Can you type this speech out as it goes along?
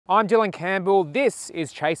I'm Dylan Campbell, this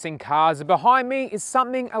is Chasing Cars, and behind me is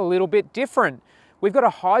something a little bit different. We've got a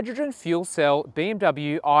hydrogen fuel cell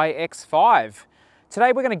BMW iX5.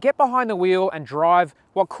 Today we're going to get behind the wheel and drive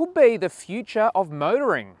what could be the future of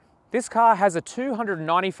motoring. This car has a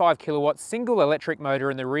 295 kilowatt single electric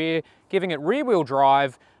motor in the rear, giving it rear wheel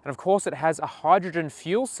drive, and of course it has a hydrogen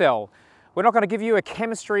fuel cell. We're not going to give you a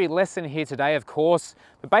chemistry lesson here today, of course,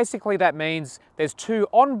 but basically that means there's two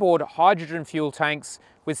onboard hydrogen fuel tanks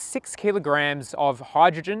with 6 kilograms of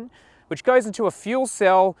hydrogen, which goes into a fuel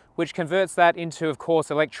cell, which converts that into, of course,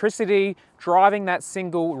 electricity, driving that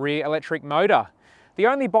single rear electric motor. The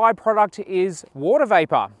only byproduct is water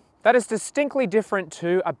vapor. That is distinctly different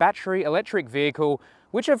to a battery electric vehicle,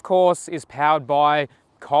 which of course is powered by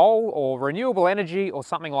coal or renewable energy or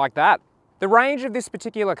something like that. The range of this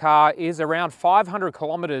particular car is around 500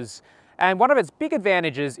 kilometres, and one of its big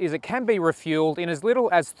advantages is it can be refueled in as little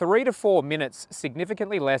as 3 to 4 minutes,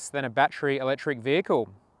 significantly less than a battery electric vehicle.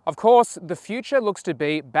 Of course, the future looks to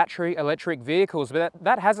be battery electric vehicles, but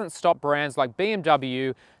that hasn't stopped brands like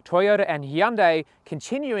BMW, Toyota and Hyundai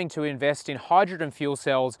continuing to invest in hydrogen fuel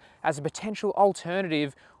cells as a potential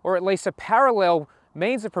alternative, or at least a parallel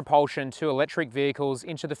means of propulsion to electric vehicles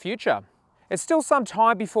into the future. It's still some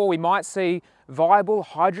time before we might see viable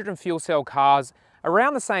hydrogen fuel cell cars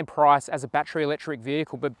around the same price as a battery electric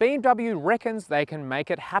vehicle, but BMW reckons they can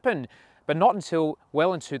make it happen, but not until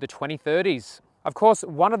well into the 2030s. Of course,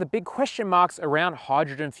 one of the big question marks around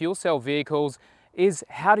hydrogen fuel cell vehicles is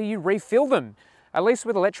how do you refill them? At least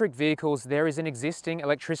with electric vehicles, there is an existing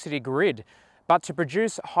electricity grid. But to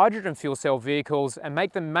produce hydrogen fuel cell vehicles and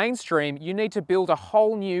make them mainstream, you need to build a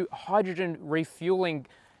whole new hydrogen refueling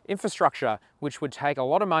infrastructure, which would take a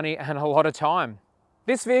lot of money and a lot of time.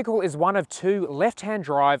 This vehicle is one of 2 left-hand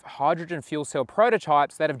drive hydrogen fuel cell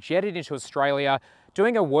prototypes that have jetted into Australia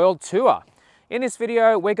doing a world tour. In this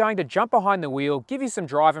video, we're going to jump behind the wheel, give you some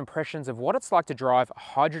drive impressions of what it's like to drive a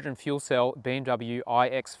hydrogen fuel cell BMW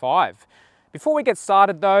iX5. Before we get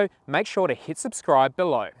started though, make sure to hit subscribe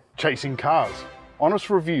below. Chasing Cars, honest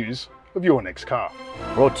reviews of your next car.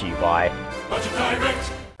 Brought to you by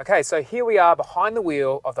Direct. Okay, so here we are behind the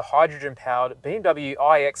wheel of the hydrogen-powered BMW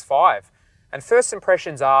iX5. And first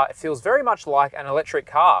impressions are, it feels very much like an electric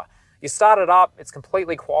car. You start it up, it's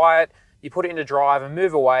completely quiet, you put it into drive and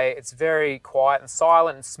move away, it's very quiet and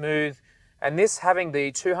silent and smooth. And this, having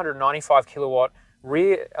the 295 kilowatt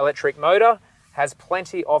rear electric motor, has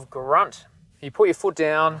plenty of grunt. You put your foot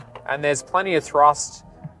down and there's plenty of thrust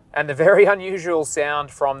and the very unusual sound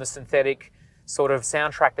from the synthetic sort of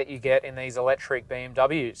soundtrack that you get in these electric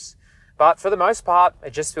BMWs. But for the most part,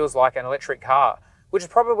 it just feels like an electric car, which is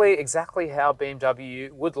probably exactly how BMW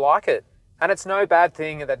would like it. And it's no bad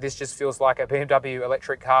thing that this just feels like a BMW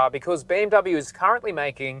electric car, because BMW is currently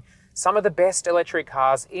making some of the best electric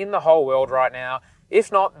cars in the whole world right now, if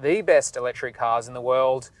not the best electric cars in the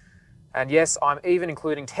world. And yes, I'm even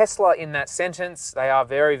including Tesla in that sentence. They are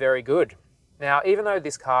very, very good. Now, even though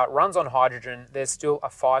this car runs on hydrogen, there's still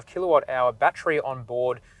a 5 kilowatt hour battery on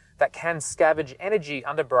board that can scavenge energy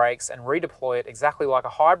under brakes and redeploy it exactly like a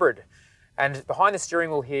hybrid. And behind the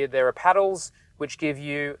steering wheel here, there are paddles which give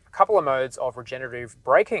you a couple of modes of regenerative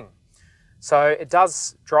braking. So it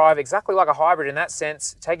does drive exactly like a hybrid in that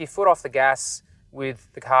sense. Take your foot off the gas with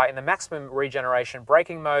the car in the maximum regeneration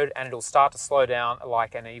braking mode and it'll start to slow down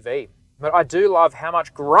like an EV. But I do love how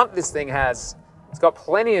much grunt this thing has. It's got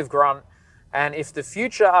plenty of grunt. And if the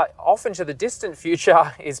future, off into the distant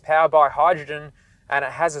future, is powered by hydrogen and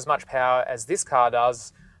it has as much power as this car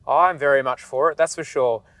does, I'm very much for it, that's for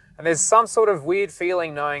sure. And there's some sort of weird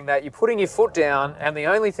feeling knowing that you're putting your foot down and the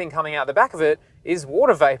only thing coming out the back of it is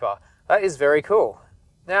water vapor. That is very cool.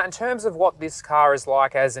 Now, in terms of what this car is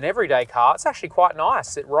like as an everyday car, it's actually quite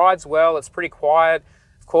nice. It rides well, it's pretty quiet.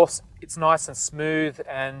 Of course, it's nice and smooth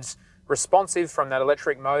and responsive from that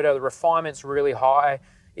electric motor. The refinement's really high.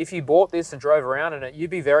 If you bought this and drove around in it, you'd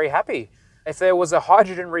be very happy. If there was a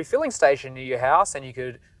hydrogen refilling station near your house and you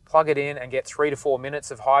could plug it in and get 3 to 4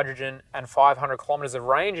 minutes of hydrogen and 500 kilometers of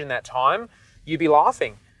range in that time, you'd be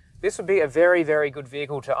laughing. This would be a very, very good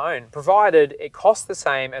vehicle to own, provided it costs the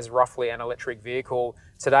same as roughly an electric vehicle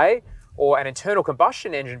today, or an internal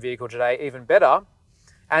combustion engine vehicle today, even better,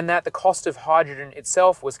 and that the cost of hydrogen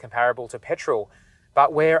itself was comparable to petrol.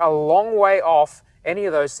 But we're a long way off any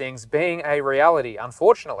of those things being a reality,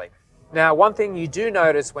 unfortunately. Now, one thing you do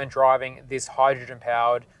notice when driving this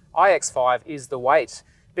hydrogen-powered iX5 is the weight.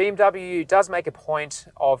 BMW does make a point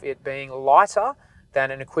of it being lighter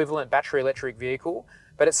than an equivalent battery electric vehicle,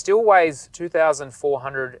 but it still weighs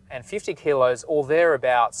 2,450 kilos or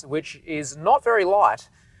thereabouts, which is not very light.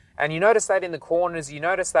 And you notice that in the corners, you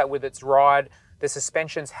notice that with its ride, the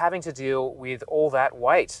suspension's having to deal with all that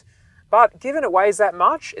weight. But given it weighs that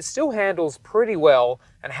much, it still handles pretty well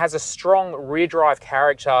and has a strong rear drive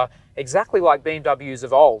character, exactly like BMWs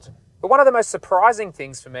of old. But one of the most surprising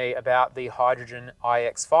things for me about the hydrogen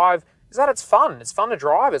iX5 is that it's fun. It's fun to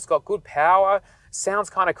drive, it's got good power, sounds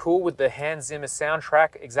kind of cool with the Hans Zimmer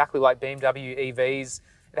soundtrack, exactly like BMW EVs.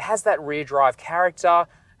 It has that rear drive character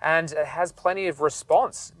and it has plenty of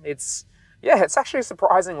response. It's actually a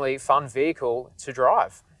surprisingly fun vehicle to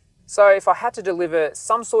drive. So if I had to deliver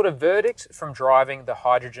some sort of verdict from driving the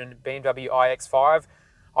hydrogen BMW iX5,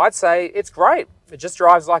 I'd say it's great. It just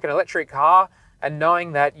drives like an electric car, and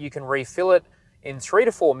knowing that you can refill it in 3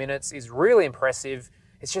 to 4 minutes is really impressive.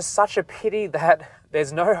 It's just such a pity that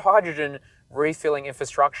there's no hydrogen refilling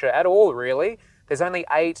infrastructure at all, really. There's only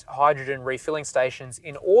 8 hydrogen refilling stations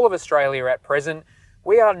in all of Australia at present.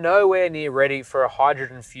 We are nowhere near ready for a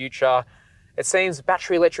hydrogen future. It seems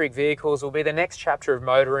battery electric vehicles will be the next chapter of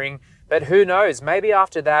motoring, but who knows, maybe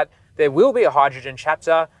after that there will be a hydrogen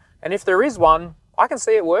chapter, and if there is one, I can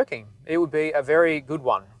see it working. It would be a very good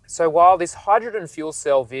one. So while this hydrogen fuel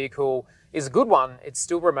cell vehicle is a good one, it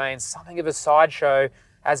still remains something of a sideshow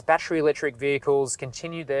as battery electric vehicles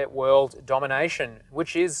continue their world domination,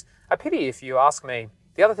 which is a pity if you ask me.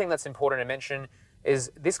 The other thing that's important to mention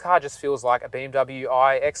is this car just feels like a BMW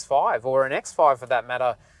iX5 or an X5 for that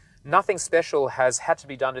matter. Nothing special has had to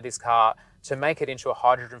be done to this car to make it into a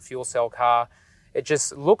hydrogen fuel cell car. It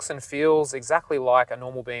just looks and feels exactly like a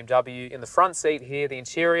normal BMW. In the front seat here, the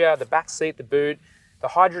interior, the back seat, the boot, the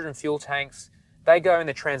hydrogen fuel tanks, they go in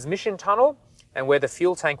the transmission tunnel and where the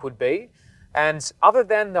fuel tank would be. And other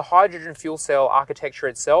than the hydrogen fuel cell architecture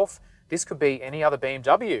itself, this could be any other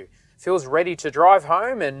BMW. It feels ready to drive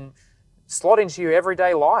home and slot into your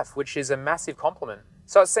everyday life, which is a massive compliment.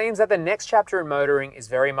 So it seems that the next chapter in motoring is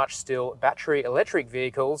very much still battery electric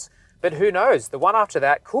vehicles, but who knows, the one after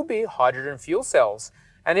that could be hydrogen fuel cells.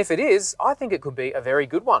 And if it is, I think it could be a very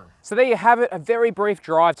good one. So there you have it, a very brief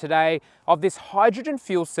drive today of this hydrogen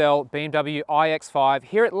fuel cell BMW iX5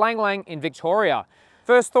 here at Lang Lang in Victoria.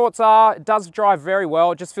 First thoughts are, it does drive very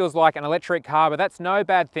well, it just feels like an electric car, but that's no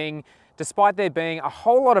bad thing, despite there being a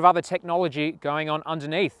whole lot of other technology going on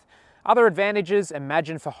underneath. Other advantages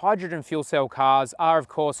imagined for hydrogen fuel cell cars are of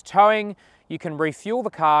course towing. You can refuel the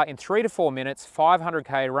car in 3 to 4 minutes,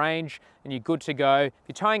 500k range, and you're good to go. If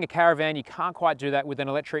you're towing a caravan, you can't quite do that with an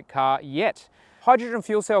electric car yet. Hydrogen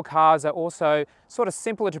fuel cell cars are also sort of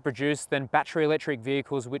simpler to produce than battery electric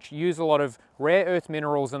vehicles, which use a lot of rare earth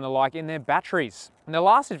minerals and the like in their batteries. And the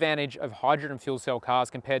last advantage of hydrogen fuel cell cars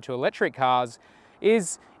compared to electric cars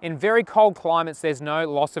is in very cold climates, there's no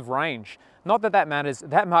loss of range. Not that that matters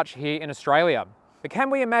that much here in Australia. But can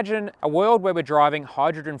we imagine a world where we're driving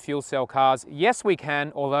hydrogen fuel cell cars? Yes, we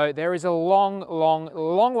can, although there is a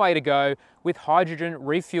long way to go with hydrogen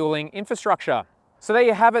refueling infrastructure. So there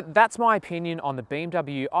you have it, that's my opinion on the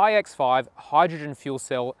BMW iX5 hydrogen fuel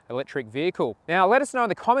cell electric vehicle. Now let us know in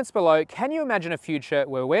the comments below, can you imagine a future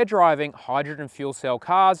where we're driving hydrogen fuel cell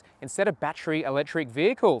cars instead of battery electric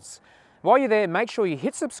vehicles? While you're there, make sure you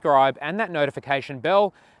hit subscribe and that notification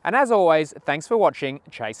bell. And as always, thanks for watching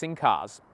Chasing Cars.